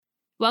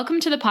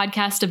Welcome to the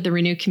podcast of the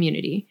Renew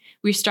community.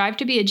 We strive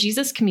to be a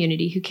Jesus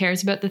community who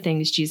cares about the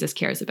things Jesus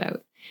cares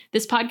about.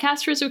 This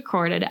podcast was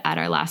recorded at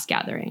our last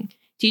gathering.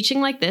 Teaching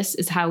like this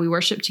is how we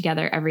worship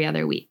together every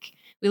other week.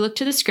 We look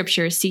to the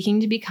scriptures seeking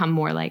to become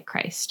more like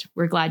Christ.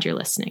 We're glad you're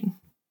listening.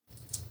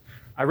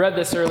 I read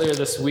this earlier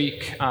this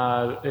week.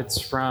 It's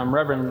from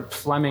Reverend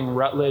Fleming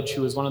Rutledge,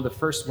 who was one of the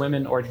first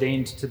women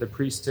ordained to the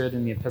priesthood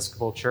in the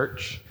Episcopal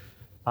Church.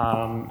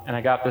 And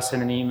I got this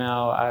in an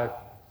email. I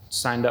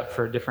signed up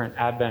for different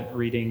Advent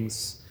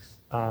readings.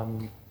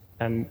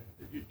 And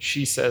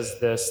she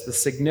says this: the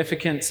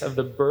significance of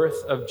the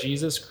birth of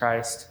Jesus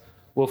Christ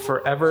will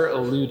forever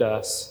elude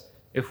us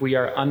if we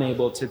are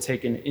unable to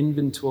take an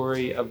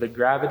inventory of the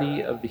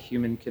gravity of the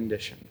human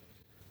condition.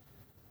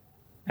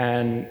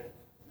 And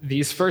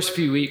these first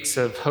few weeks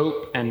of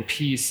hope and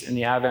peace in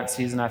the Advent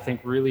season, I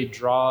think, really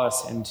draw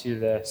us into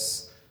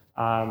this.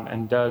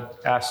 And Doug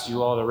asked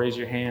you all to raise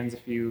your hands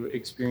if you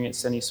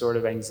experienced any sort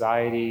of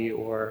anxiety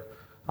or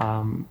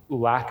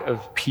lack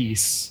of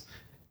peace.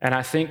 And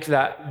I think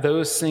that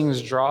those things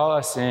draw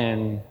us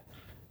in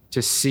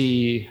to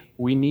see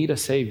we need a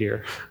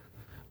Savior.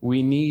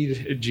 We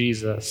need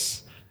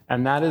Jesus.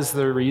 And that is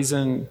the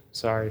reason,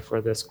 sorry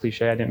for this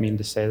cliche, I didn't mean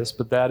to say this,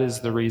 but that is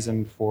the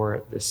reason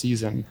for the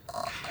season.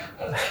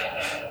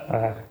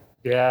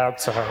 Yeah, I'm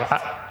sorry.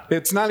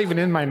 It's not even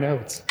in my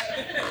notes.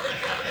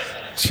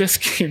 It just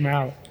came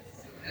out.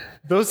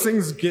 Those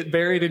things get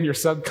buried in your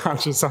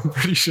subconscious, I'm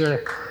pretty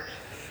sure.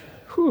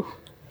 Whew.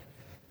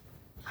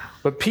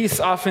 But peace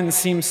often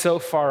seems so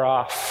far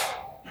off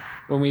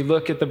when we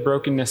look at the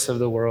brokenness of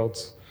the world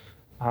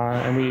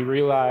and we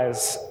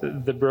realize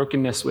the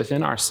brokenness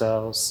within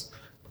ourselves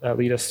that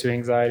lead us to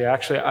anxiety.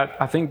 Actually,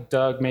 I think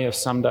Doug may have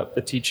summed up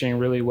the teaching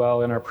really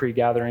well in our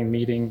pre-gathering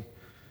meeting.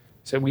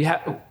 So we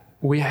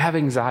have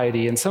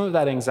anxiety, and some of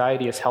that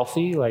anxiety is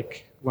healthy,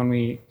 like when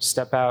we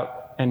step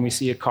out and we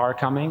see a car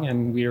coming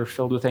and we are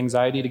filled with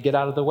anxiety to get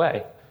out of the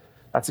way.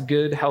 That's a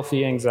good,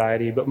 healthy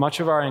anxiety, but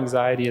much of our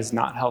anxiety is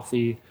not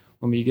healthy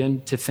when we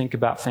begin to think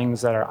about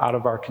things that are out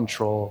of our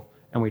control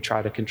and we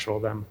try to control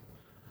them.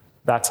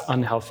 That's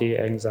unhealthy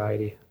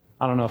anxiety.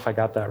 I don't know if I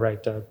got that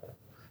right, Doug.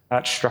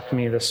 That struck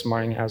me this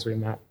morning as we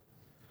met.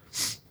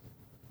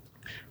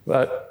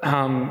 But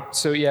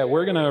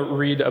we're going to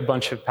read a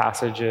bunch of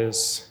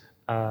passages.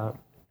 And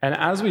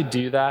as we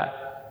do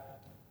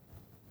that,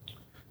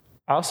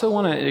 I also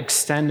want to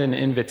extend an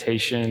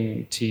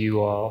invitation to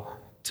you all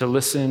to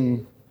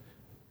listen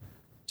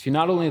to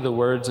not only the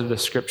words of the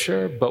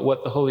scripture, but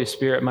what the Holy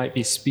Spirit might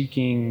be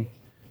speaking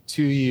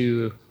to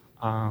you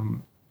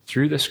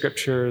through the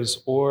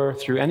scriptures or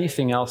through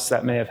anything else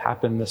that may have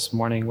happened this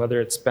morning,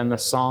 whether it's been the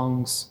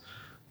songs,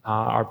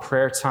 our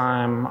prayer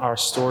time, our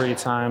story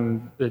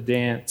time, the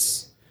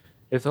dance.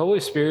 If the Holy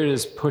Spirit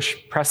is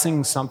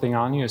pressing something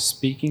on you, is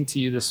speaking to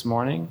you this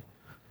morning,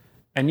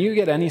 and you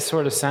get any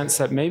sort of sense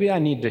that maybe I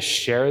need to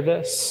share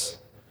this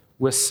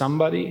with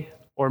somebody,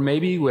 or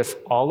maybe with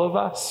all of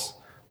us,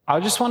 I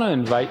just want to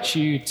invite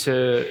you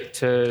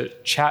to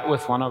chat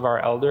with one of our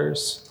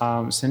elders.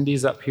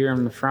 Cindy's up here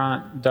in the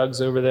front, Doug's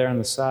over there on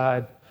the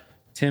side,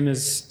 Tim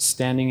is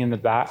standing in the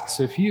back.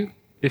 So if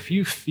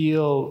you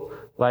feel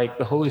like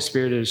the Holy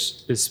Spirit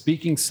is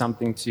speaking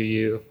something to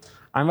you,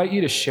 I invite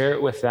you to share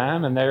it with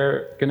them, and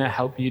they're going to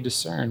help you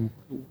discern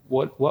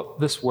what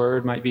this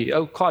word might be.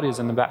 Oh, Claudia's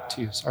in the back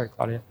too. Sorry,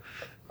 Claudia.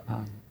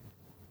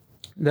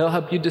 They'll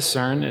help you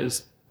discern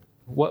is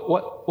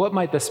what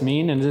might this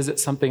mean, and is it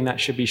something that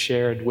should be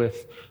shared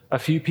with a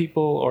few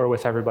people or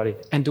with everybody?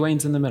 And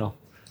Dwayne's in the middle.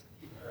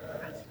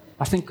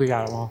 I think we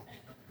got them all.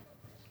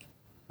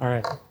 All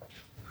right.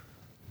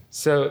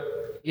 So,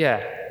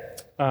 yeah.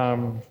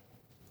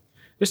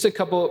 Just a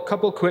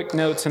couple quick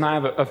notes, and I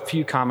have a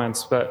few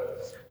comments.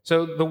 But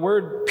so the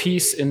word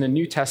peace in the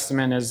New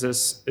Testament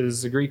is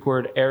the Greek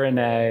word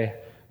eirene,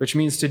 which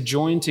means to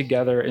join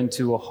together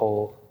into a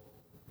whole.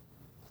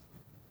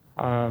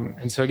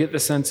 And so I get the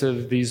sense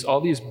of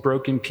all these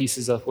broken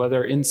pieces of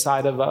whether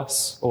inside of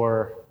us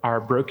or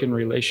our broken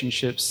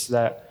relationships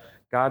that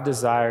God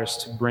desires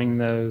to bring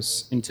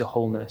those into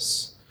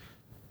wholeness.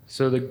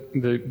 So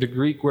the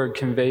Greek word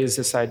conveys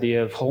this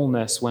idea of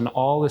wholeness when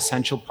all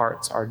essential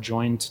parts are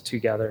joined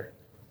together.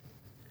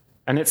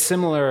 And it's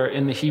similar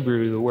in the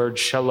Hebrew. The word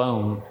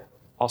shalom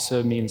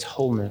also means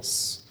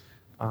wholeness,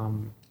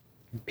 and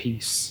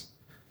peace.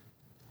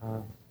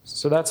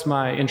 So that's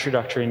my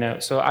introductory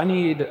note. So I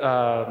need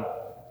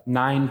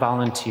 9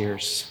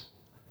 volunteers.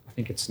 I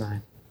think it's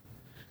 9.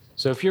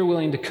 So if you're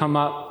willing to come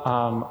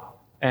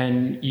up,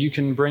 and you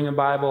can bring a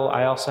Bible.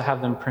 I also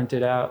have them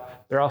printed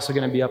out. They're also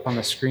going to be up on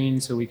the screen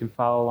so we can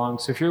follow along.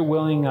 So if you're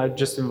willing, I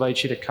just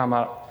invite you to come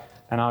up,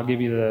 and I'll give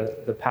you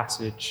the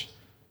passage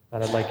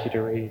that I'd like you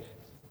to read.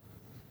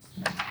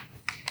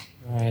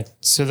 All right.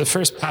 So the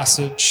first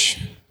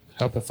passage,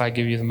 help if I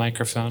give you the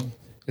microphone,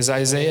 is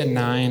Isaiah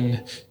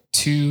 9,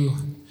 2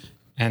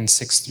 and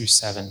 6 through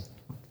 7.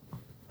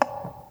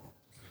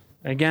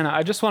 Again,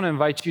 I just want to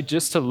invite you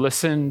just to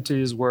listen to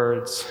these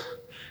words.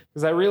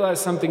 Because I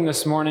realized something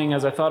this morning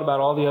as I thought about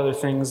all the other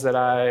things that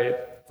I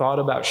thought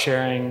about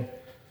sharing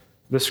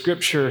the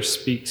scripture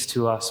speaks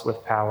to us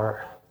with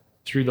power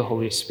through the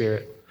Holy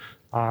Spirit.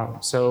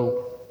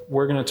 So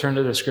we're going to turn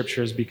to the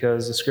scriptures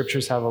because the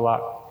scriptures have a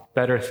lot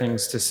better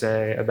things to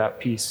say about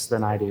peace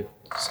than I do.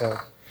 So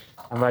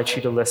I invite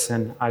you to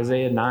listen.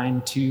 Isaiah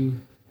 9, 2,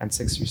 and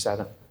 6 through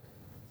 7.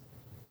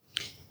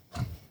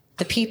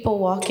 The people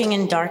walking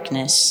in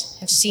darkness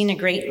have seen a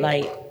great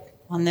light.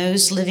 On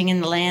those living in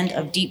the land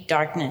of deep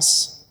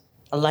darkness,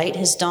 a light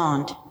has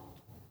dawned.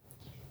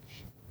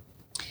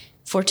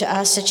 For to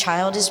us a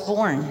child is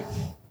born,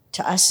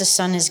 to us a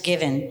son is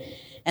given,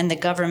 and the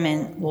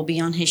government will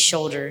be on his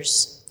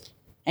shoulders.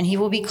 And he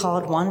will be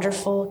called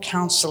Wonderful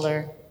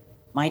Counselor,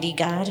 Mighty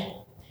God,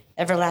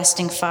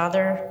 Everlasting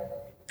Father,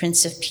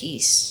 Prince of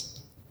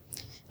Peace.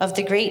 Of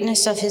the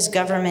greatness of his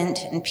government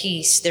and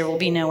peace there will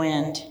be no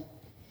end.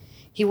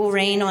 He will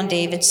reign on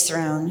David's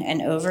throne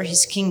and over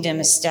his kingdom,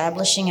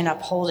 establishing and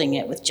upholding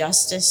it with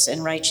justice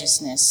and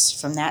righteousness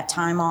from that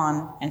time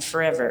on and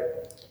forever.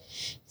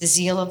 The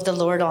zeal of the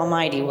Lord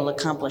Almighty will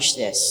accomplish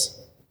this.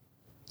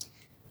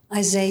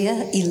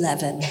 Isaiah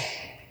 11.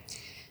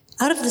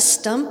 Out of the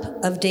stump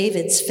of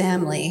David's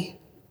family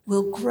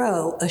will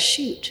grow a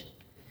shoot.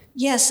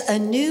 Yes, a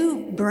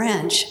new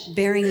branch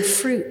bearing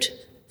fruit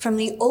from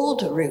the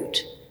old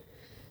root.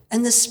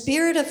 And the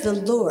Spirit of the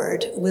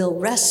Lord will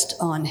rest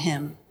on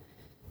him.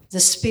 The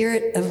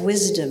Spirit of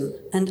wisdom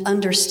and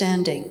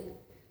understanding,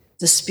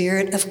 the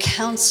Spirit of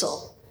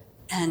counsel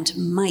and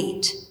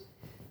might,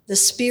 the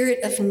Spirit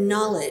of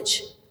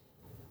knowledge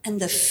and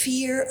the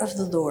fear of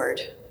the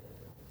Lord.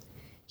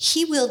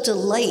 He will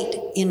delight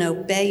in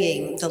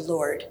obeying the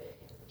Lord.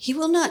 He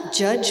will not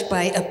judge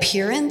by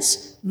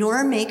appearance,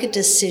 nor make a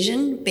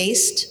decision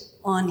based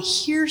on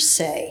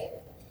hearsay.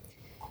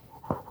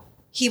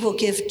 He will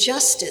give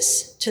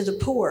justice to the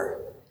poor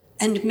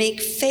and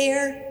make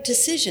fair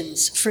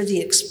decisions for the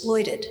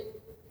exploited.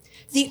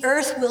 The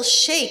earth will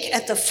shake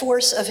at the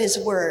force of his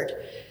word,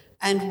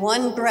 and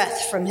one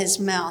breath from his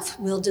mouth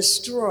will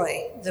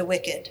destroy the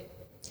wicked.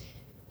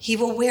 He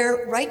will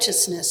wear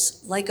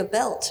righteousness like a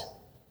belt,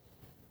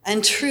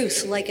 and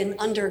truth like an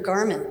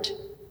undergarment.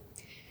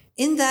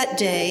 In that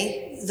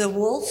day, the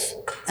wolf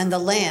and the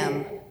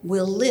lamb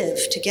will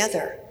live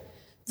together.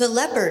 The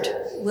leopard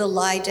will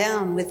lie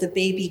down with the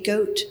baby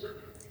goat.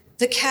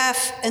 The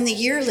calf and the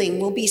yearling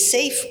will be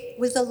safe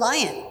with the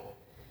lion,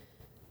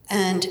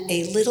 and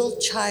a little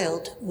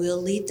child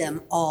will lead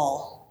them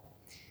all.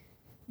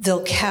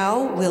 The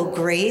cow will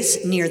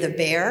graze near the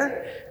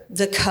bear.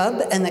 The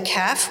cub and the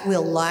calf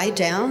will lie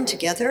down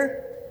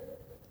together.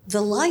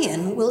 The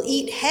lion will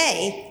eat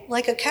hay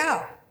like a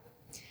cow.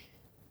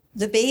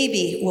 The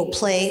baby will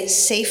play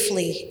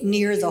safely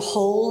near the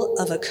hole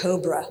of a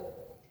cobra.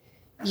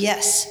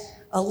 Yes,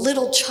 a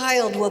little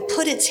child will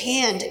put its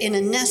hand in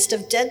a nest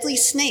of deadly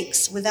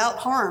snakes without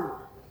harm.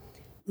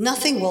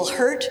 Nothing will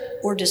hurt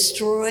or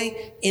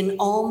destroy in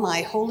all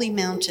my holy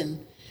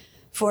mountain.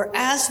 For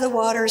as the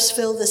waters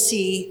fill the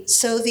sea,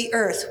 so the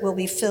earth will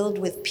be filled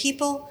with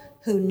people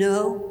who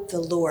know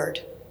the Lord.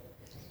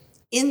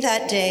 In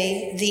that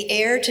day, the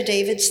heir to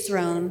David's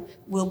throne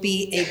will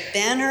be a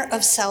banner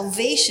of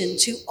salvation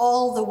to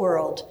all the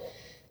world.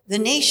 The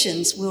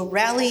nations will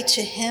rally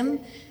to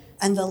him,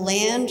 and the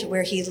land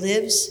where he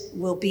lives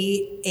will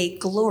be a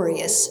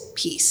glorious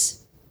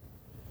peace.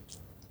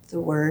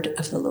 The word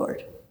of the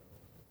Lord.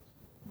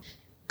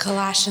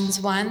 Colossians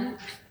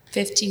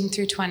 1:15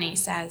 through 20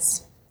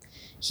 says,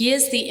 He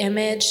is the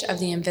image of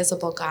the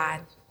invisible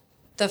God,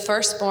 the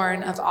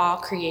firstborn of all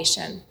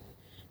creation.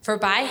 For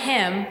by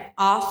him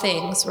all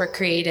things were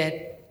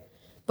created,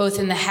 both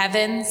in the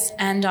heavens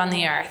and on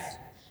the earth,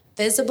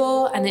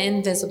 visible and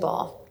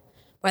invisible,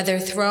 whether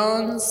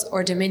thrones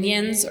or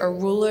dominions or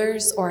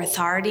rulers or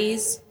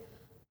authorities,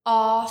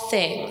 all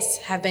things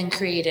have been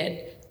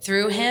created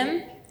through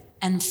him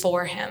and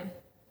for him.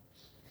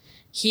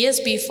 He is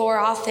before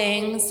all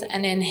things,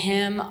 and in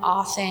him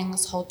all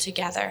things hold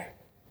together.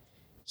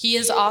 He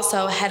is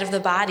also head of the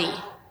body,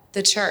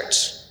 the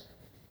church,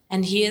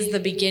 and he is the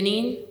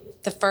beginning,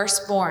 the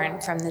firstborn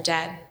from the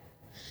dead,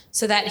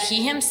 so that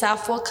he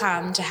himself will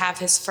come to have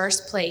his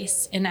first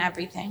place in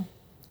everything.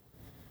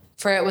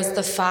 For it was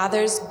the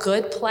Father's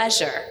good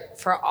pleasure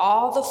for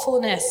all the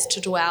fullness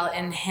to dwell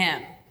in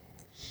him,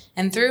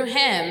 and through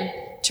him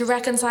to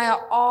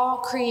reconcile all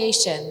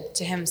creation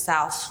to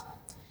himself,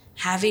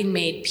 having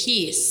made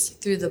peace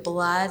through the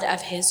blood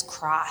of his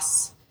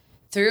cross.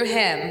 Through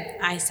him,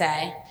 I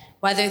say,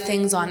 whether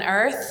things on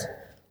earth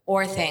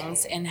or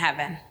things in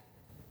heaven.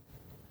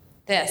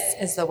 This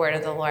is the word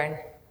of the Lord.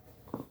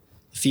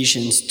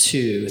 Ephesians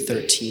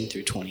 2:13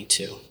 through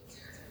 22.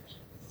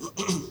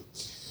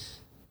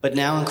 But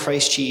now in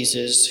Christ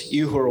Jesus,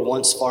 you who were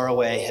once far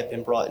away have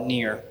been brought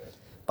near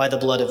by the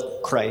blood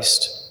of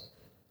Christ.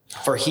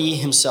 For he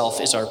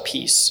himself is our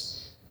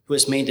peace, who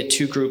has made the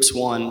two groups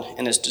one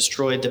and has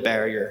destroyed the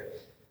barrier,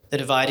 the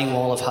dividing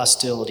wall of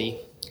hostility,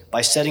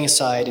 by setting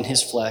aside in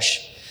his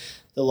flesh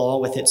the law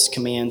with its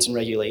commands and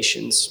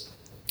regulations.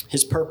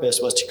 His purpose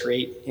was to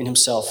create in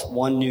himself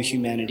one new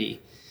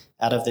humanity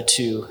out of the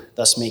two,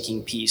 thus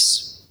making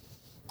peace,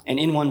 and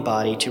in one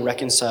body to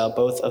reconcile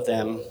both of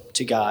them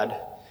to God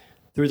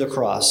through the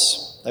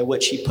cross, by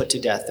which he put to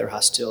death their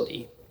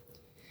hostility.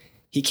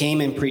 He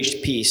came and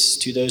preached peace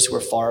to those who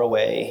were far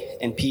away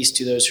and peace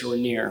to those who were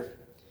near.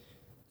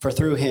 For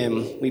through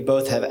him we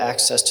both have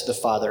access to the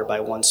Father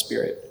by one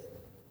Spirit.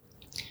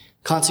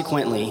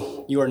 Consequently,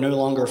 you are no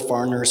longer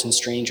foreigners and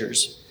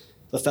strangers,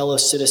 but fellow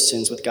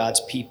citizens with God's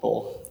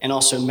people and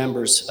also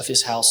members of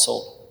his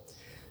household,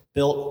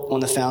 built on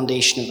the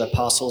foundation of the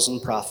apostles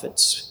and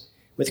prophets,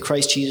 with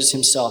Christ Jesus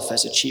himself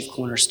as a chief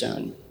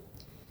cornerstone.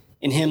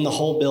 In him the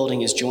whole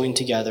building is joined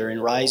together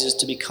and rises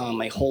to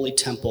become a holy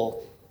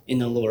temple in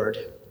the Lord.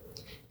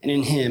 And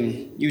in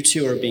him you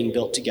too are being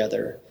built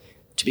together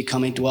to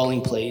become a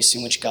dwelling place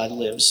in which God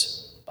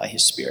lives by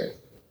his Spirit.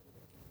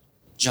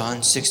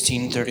 John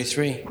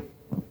 16:33.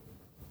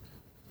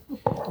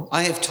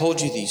 I have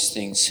told you these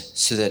things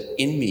so that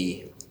in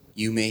me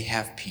you may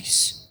have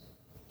peace.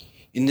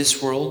 In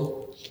this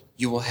world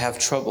you will have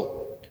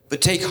trouble,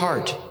 but take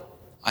heart,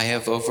 I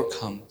have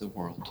overcome the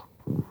world.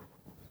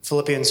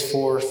 Philippians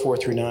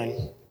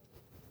 4:4-9.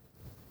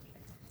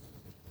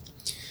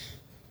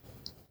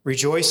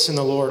 Rejoice in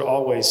the Lord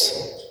always.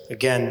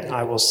 Again,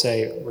 I will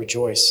say,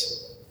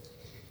 rejoice.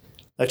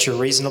 Let your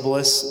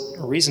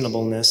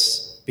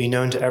reasonableness be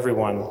known to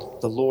everyone.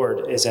 The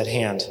Lord is at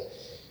hand.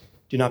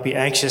 Do not be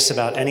anxious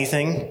about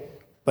anything,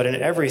 but in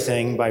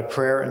everything, by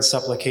prayer and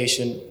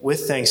supplication,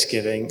 with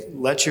thanksgiving,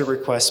 let your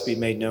requests be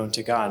made known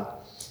to God.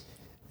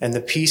 And the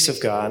peace of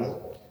God,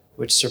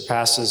 which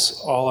surpasses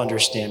all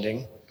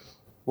understanding,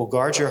 will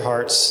guard your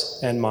hearts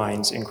and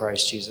minds in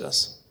Christ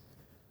Jesus.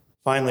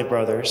 Finally,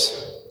 brothers,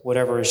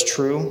 whatever is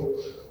true,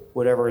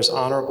 whatever is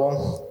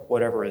honorable,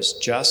 whatever is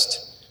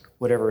just,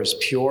 whatever is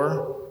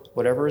pure,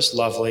 whatever is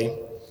lovely,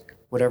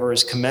 whatever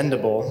is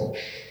commendable,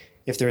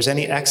 if there is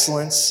any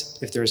excellence,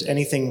 if there is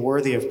anything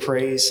worthy of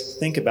praise,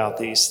 think about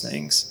these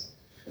things.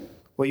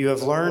 What you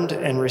have learned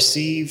and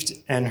received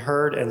and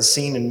heard and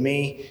seen in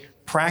me,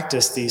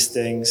 practice these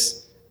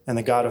things, and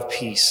the God of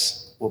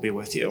peace will be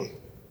with you.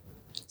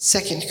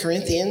 2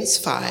 Corinthians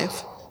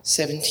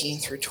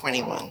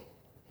 5:17-21.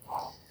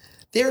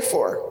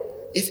 Therefore,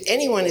 if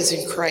anyone is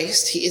in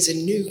Christ, he is a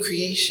new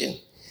creation.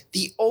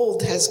 The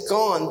old has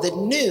gone, the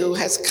new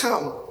has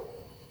come.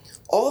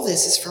 All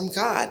this is from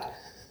God,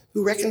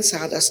 who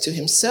reconciled us to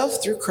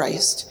himself through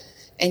Christ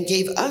and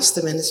gave us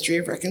the ministry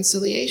of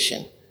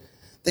reconciliation,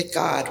 that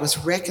God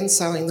was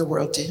reconciling the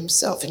world to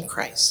himself in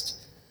Christ,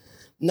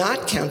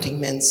 not counting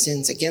men's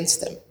sins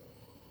against them.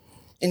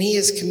 And he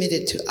has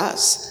committed to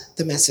us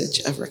the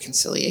message of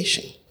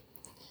reconciliation.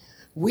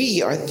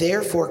 We are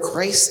therefore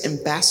Christ's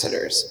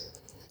ambassadors,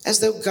 as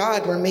though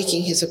God were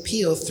making his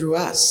appeal through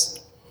us.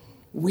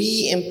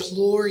 We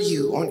implore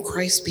you on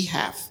Christ's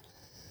behalf,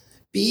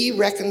 be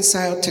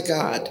reconciled to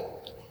God.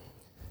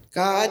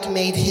 God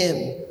made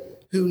him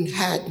who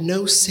had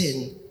no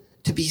sin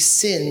to be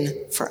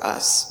sin for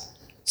us,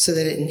 so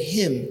that in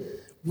him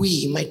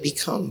we might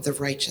become the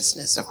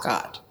righteousness of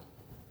God.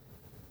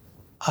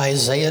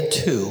 Isaiah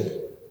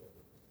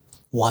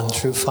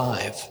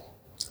 2:1-5.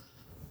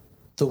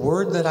 The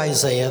word that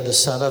Isaiah the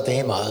son of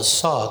Amoz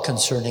saw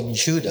concerning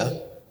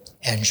Judah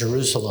and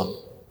Jerusalem.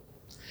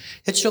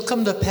 It shall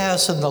come to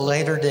pass in the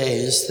later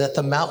days that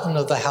the mountain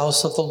of the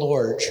house of the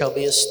Lord shall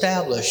be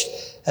established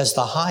as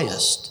the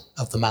highest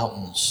of the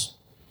mountains,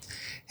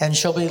 and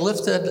shall be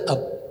lifted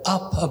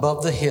up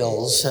above the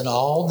hills, and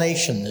all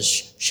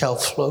nations shall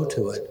flow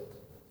to it.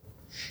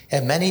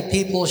 And many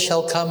people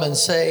shall come and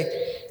say,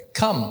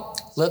 come,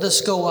 let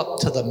us go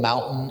up to the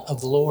mountain of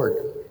the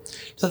Lord,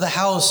 to the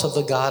house of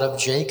the God of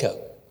Jacob,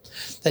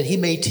 that he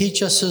may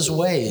teach us his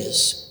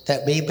ways,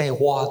 that we may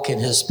walk in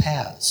his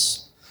paths.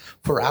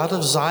 For out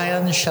of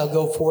Zion shall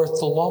go forth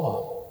the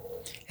law,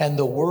 and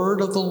the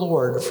word of the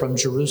Lord from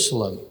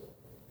Jerusalem.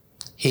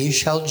 He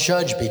shall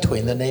judge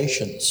between the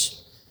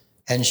nations,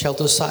 and shall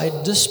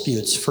decide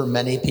disputes for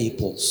many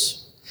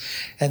peoples.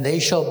 And they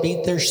shall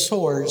beat their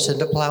swords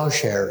into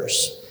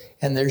plowshares,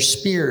 and their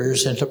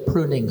spears into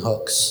pruning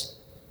hooks.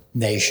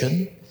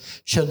 Nation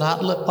shall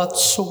not lift up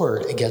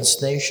sword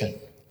against nation,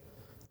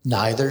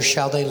 neither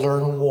shall they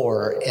learn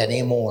war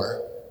any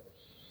more.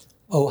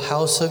 O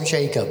house of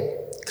Jacob,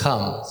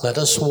 come, let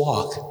us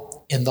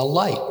walk in the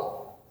light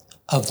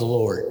of the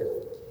Lord.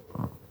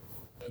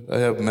 I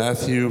have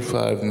Matthew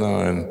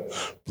 5:9.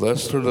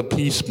 Blessed are the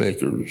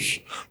peacemakers,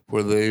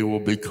 for they will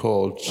be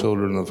called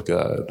children of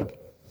God.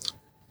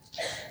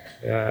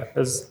 Yeah,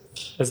 as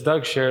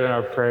Doug shared in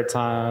our prayer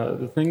time,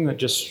 the thing that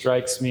just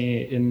strikes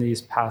me in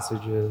these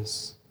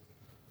passages,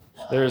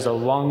 there is a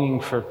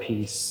longing for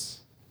peace.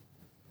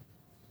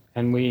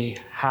 And we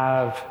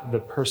have the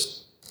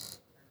person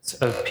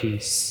of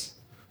peace.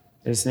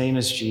 His name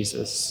is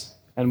Jesus.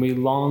 And we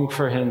long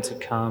for him to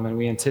come, and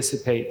we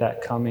anticipate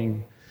that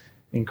coming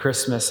in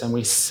Christmas, and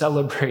we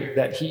celebrate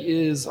that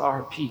he is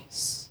our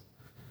peace,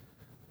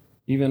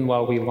 even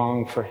while we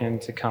long for him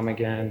to come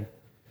again.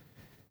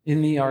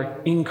 In the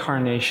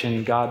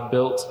incarnation, God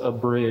built a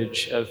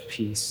bridge of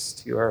peace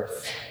to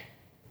earth.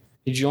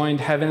 He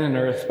joined heaven and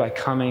earth by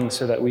coming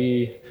so that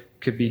we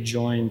could be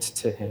joined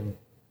to him.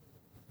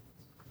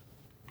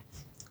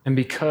 And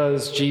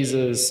because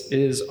Jesus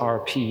is our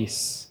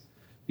peace,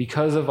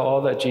 because of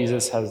all that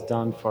Jesus has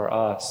done for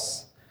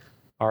us,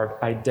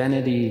 our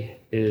identity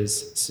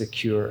is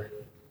secure.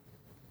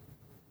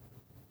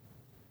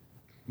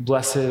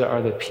 Blessed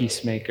are the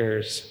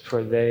peacemakers,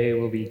 for they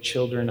will be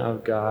children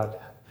of God.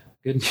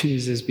 Good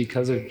news is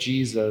because of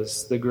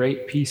Jesus, the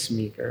great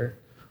peacemaker,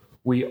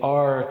 we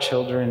are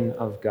children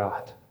of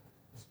God.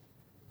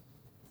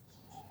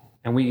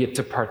 And we get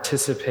to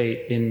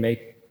participate in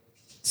making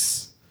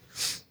peace.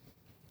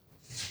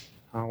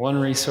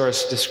 One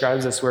resource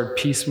describes this word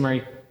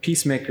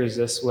peacemakers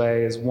this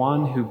way as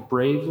one who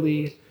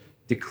bravely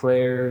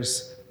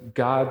declares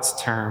God's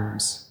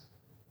terms,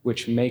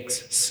 which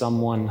makes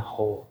someone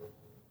whole.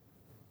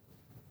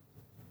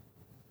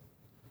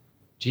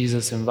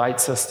 Jesus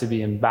invites us to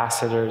be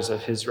ambassadors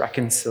of his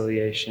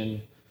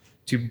reconciliation,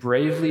 to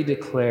bravely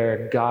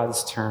declare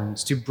God's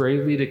terms, to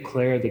bravely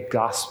declare the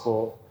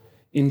gospel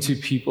into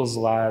people's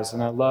lives.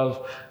 And I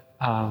love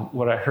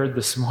what I heard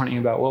this morning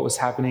about what was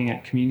happening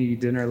at community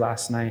dinner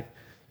last night,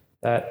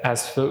 that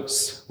as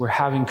folks were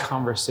having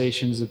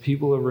conversations, the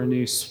people of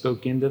Renew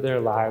spoke into their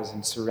lives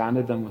and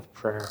surrounded them with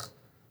prayer.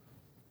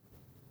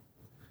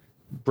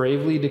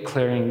 Bravely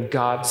declaring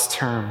God's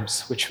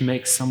terms, which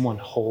makes someone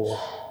whole,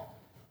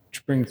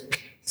 which brings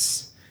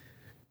peace.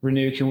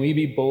 Renew, can we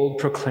be bold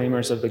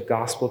proclaimers of the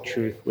gospel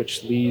truth,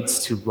 which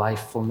leads to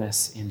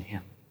lifefulness in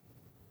him?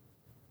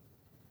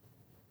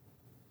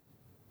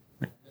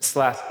 This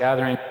last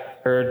gathering, I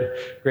heard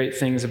great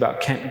things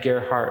about Kent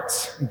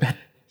Gerhardt's Ben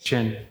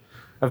Pitzen,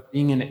 of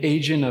being an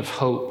agent of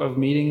hope, of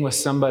meeting with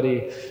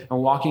somebody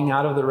and walking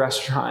out of the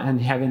restaurant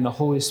and having the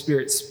Holy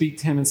Spirit speak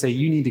to him and say,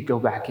 you need to go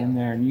back in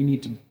there and you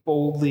need to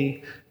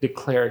boldly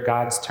declare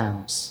God's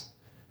terms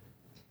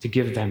to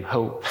give them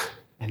hope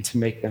and to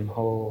make them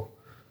whole.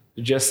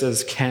 Just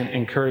as Kent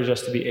encouraged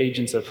us to be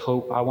agents of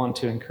hope, I want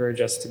to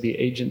encourage us to be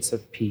agents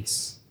of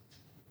peace.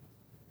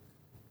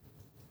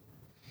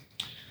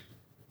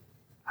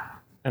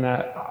 And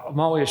I'm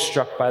always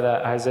struck by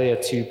that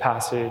Isaiah 2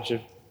 passage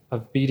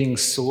of beating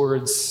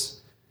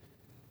swords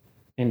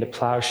into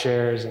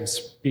plowshares and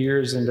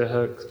spears into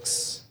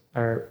hooks,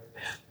 or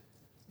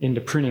into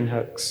pruning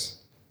hooks,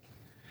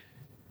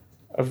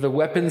 of the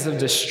weapons of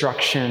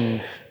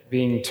destruction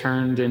being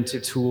turned into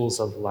tools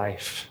of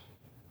life.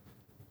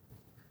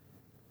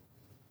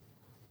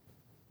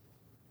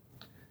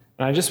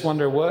 And I just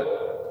wonder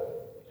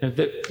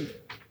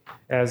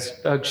as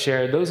Doug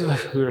shared, those of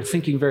us who are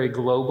thinking very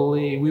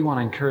globally, we want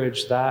to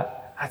encourage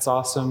that. That's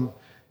awesome.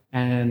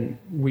 And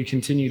we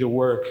continue to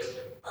work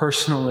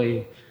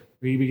personally.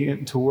 We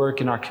begin to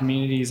work in our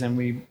communities and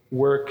we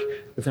work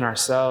within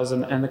ourselves.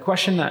 And the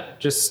question that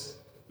just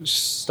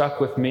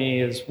stuck with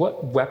me is,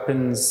 what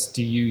weapons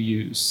do you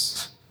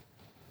use?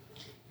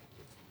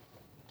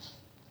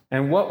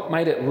 And what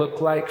might it look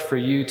like for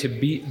you to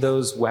beat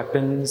those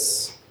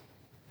weapons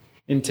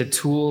into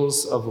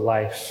tools of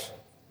life?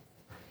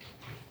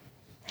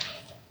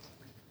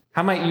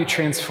 How might you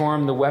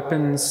transform the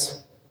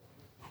weapons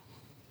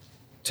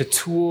to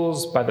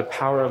tools by the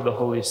power of the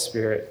Holy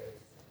Spirit?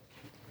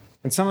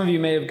 And some of you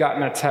may have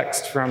gotten a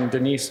text from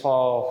Denise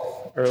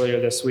Hall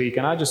earlier this week,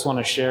 and I just want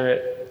to share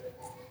it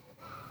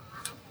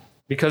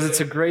because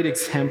it's a great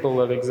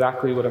example of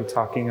exactly what I'm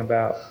talking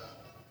about.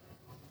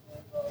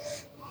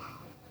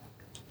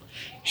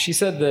 She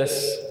said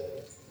this.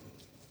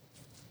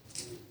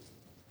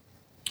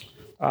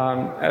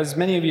 As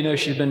many of you know,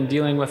 she's been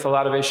dealing with a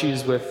lot of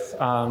issues with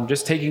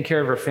just taking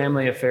care of her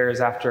family affairs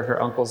after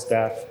her uncle's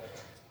death.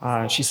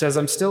 She says,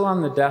 I'm still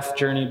on the death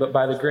journey, but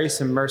by the grace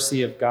and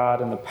mercy of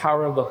God and the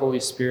power of the Holy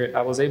Spirit,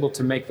 I was able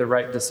to make the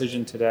right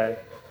decision today.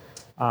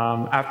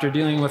 After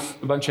dealing with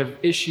a bunch of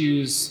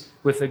issues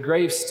with the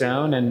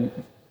gravestone and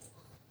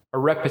a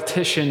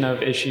repetition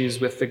of issues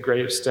with the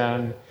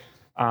gravestone,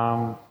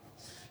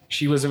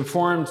 she was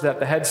informed that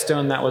the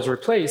headstone that was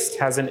replaced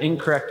has an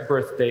incorrect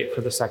birth date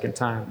for the second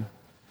time.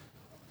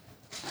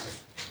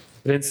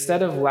 But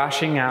instead of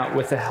lashing out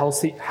with a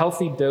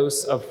healthy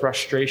dose of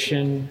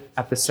frustration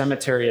at the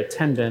cemetery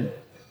attendant,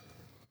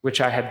 which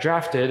I had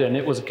drafted and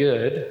it was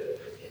good,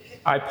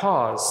 I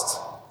paused,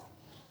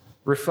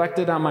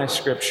 reflected on my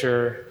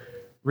scripture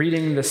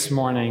reading this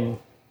morning,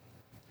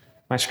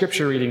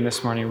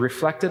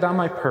 reflected on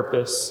my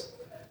purpose,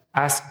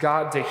 asked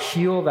God to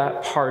heal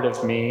that part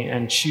of me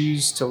and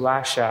choose to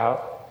lash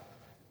out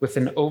with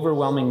an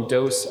overwhelming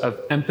dose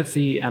of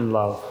empathy and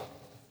love.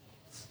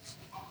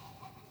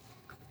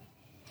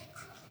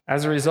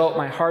 As a result,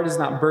 my heart is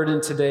not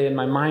burdened today and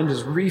my mind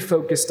is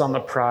refocused on the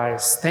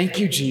prize. Thank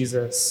you,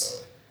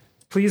 Jesus.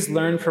 Please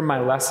learn from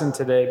my lesson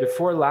today.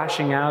 Before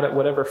lashing out at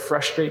whatever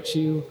frustrates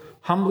you,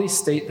 humbly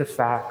state the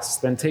facts,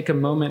 then take a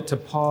moment to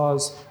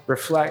pause,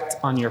 reflect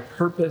on your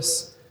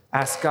purpose,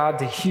 ask God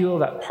to heal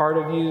that part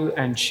of you,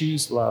 and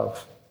choose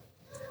love.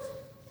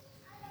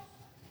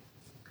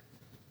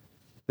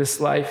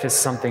 This life is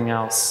something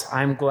else.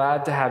 I'm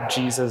glad to have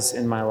Jesus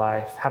in my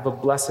life. Have a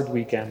blessed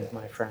weekend,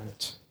 my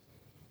friend.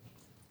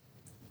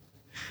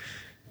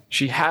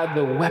 She had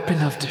the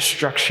weapon of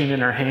destruction in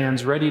her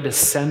hands, ready to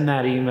send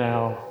that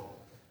email.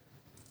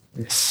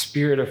 And the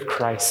Spirit of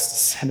Christ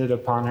descended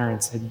upon her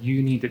and said,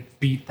 you need to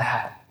beat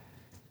that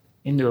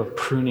into a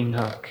pruning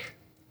hook.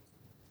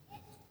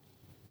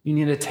 You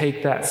need to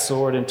take that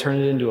sword and turn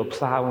it into a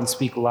plow and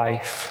speak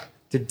life,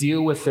 to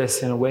deal with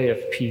this in a way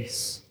of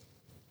peace.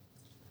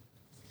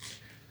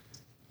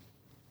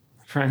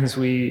 Friends,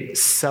 we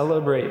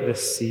celebrate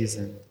this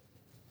season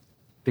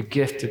the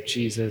gift of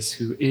Jesus,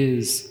 who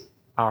is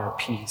our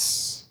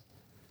peace.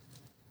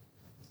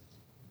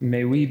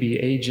 May we be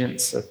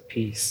agents of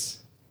peace.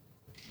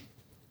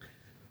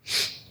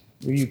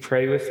 Will you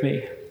pray with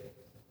me?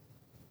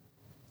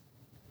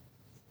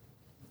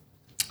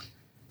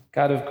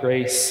 God of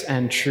grace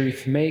and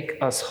truth, make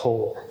us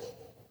whole.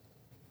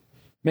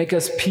 Make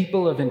us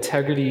people of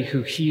integrity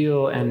who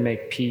heal and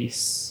make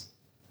peace.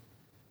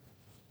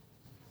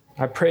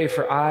 I pray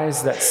for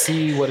eyes that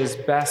see what is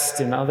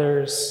best in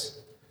others,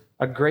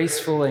 a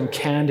graceful and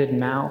candid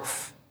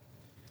mouth,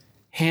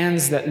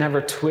 hands that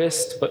never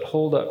twist but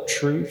hold up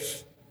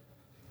truth,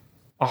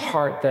 a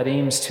heart that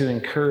aims to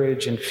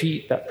encourage, and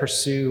feet that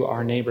pursue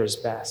our neighbor's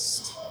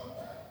best.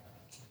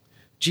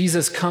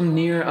 Jesus, come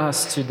near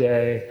us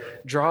today.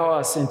 Draw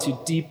us into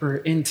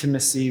deeper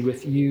intimacy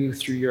with you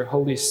through your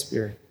Holy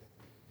Spirit,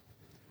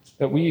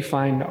 that we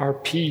find our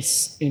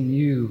peace in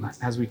you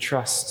as we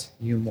trust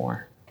you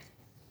more.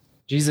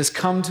 Jesus,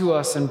 come to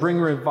us and bring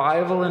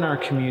revival in our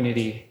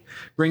community.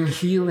 Bring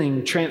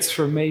healing,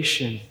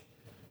 transformation.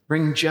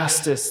 Bring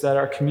justice, that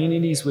our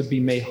communities would be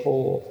made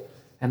whole,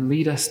 and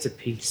lead us to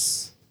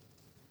peace.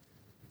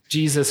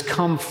 Jesus,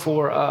 come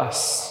for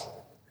us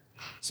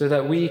so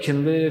that we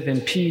can live in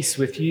peace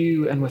with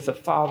you and with the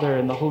Father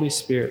and the Holy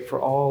Spirit for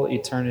all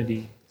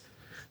eternity.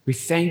 We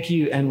thank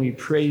you and we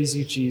praise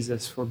you,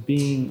 Jesus, for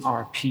being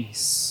our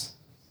peace.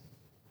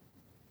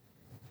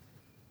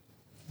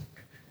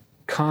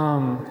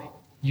 Come,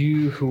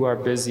 you who are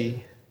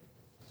busy.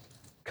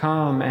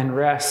 Come and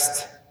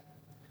rest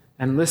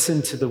and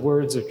listen to the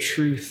words of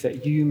truth,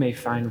 that you may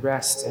find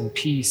rest and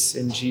peace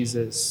in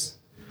Jesus.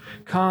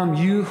 Come,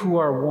 you who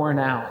are worn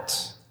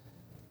out,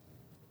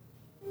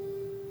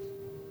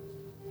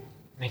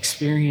 and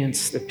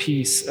experience the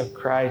peace of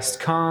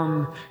Christ.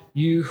 Come,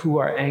 you who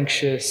are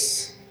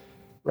anxious,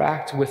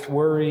 racked with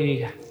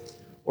worry,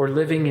 or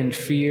living in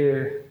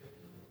fear.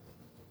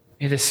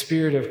 May the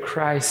Spirit of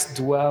Christ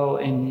dwell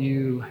in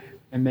you,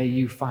 and may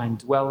you find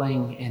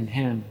dwelling in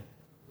him.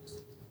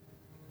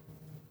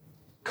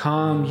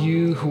 Come,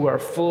 you who are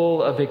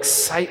full of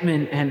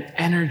excitement and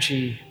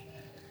energy.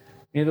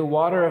 May the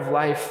water of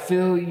life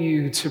fill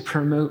you to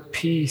promote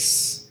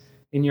peace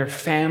in your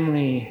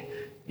family,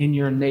 in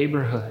your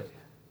neighborhood.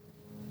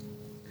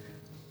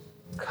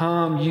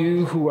 Come,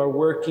 you who are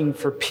working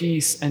for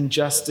peace and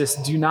justice.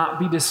 Do not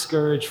be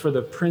discouraged, for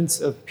the Prince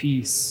of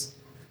Peace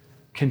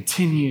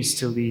continues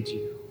to lead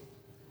you.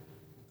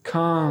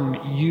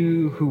 Come,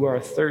 you who are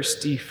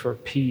thirsty for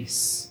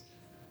peace,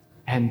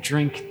 and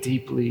drink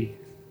deeply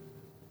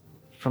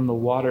from the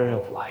water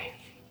of life.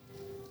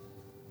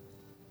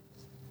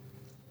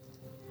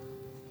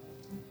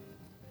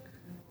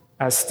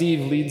 As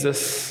Steve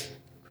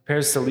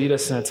prepares to lead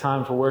us in a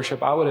time for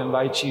worship, I would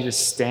invite you to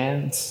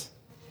stand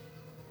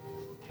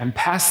and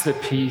pass the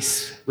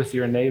peace with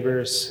your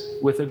neighbors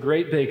with a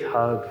great big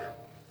hug.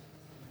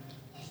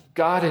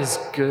 God is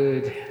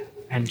good,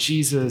 and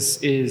Jesus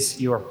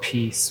is your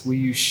peace. Will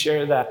you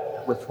share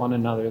that with one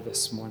another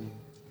this morning?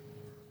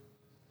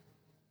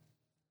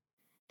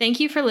 Thank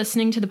you for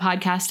listening to the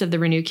podcast of the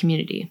Renew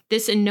community.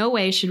 This in no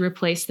way should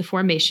replace the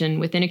formation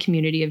within a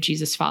community of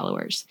Jesus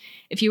followers.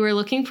 If you are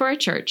looking for a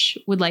church,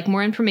 would like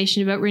more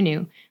information about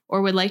Renew,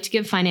 or would like to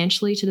give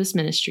financially to this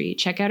ministry,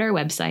 check out our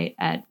website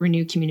at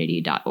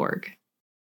renewcommunity.org.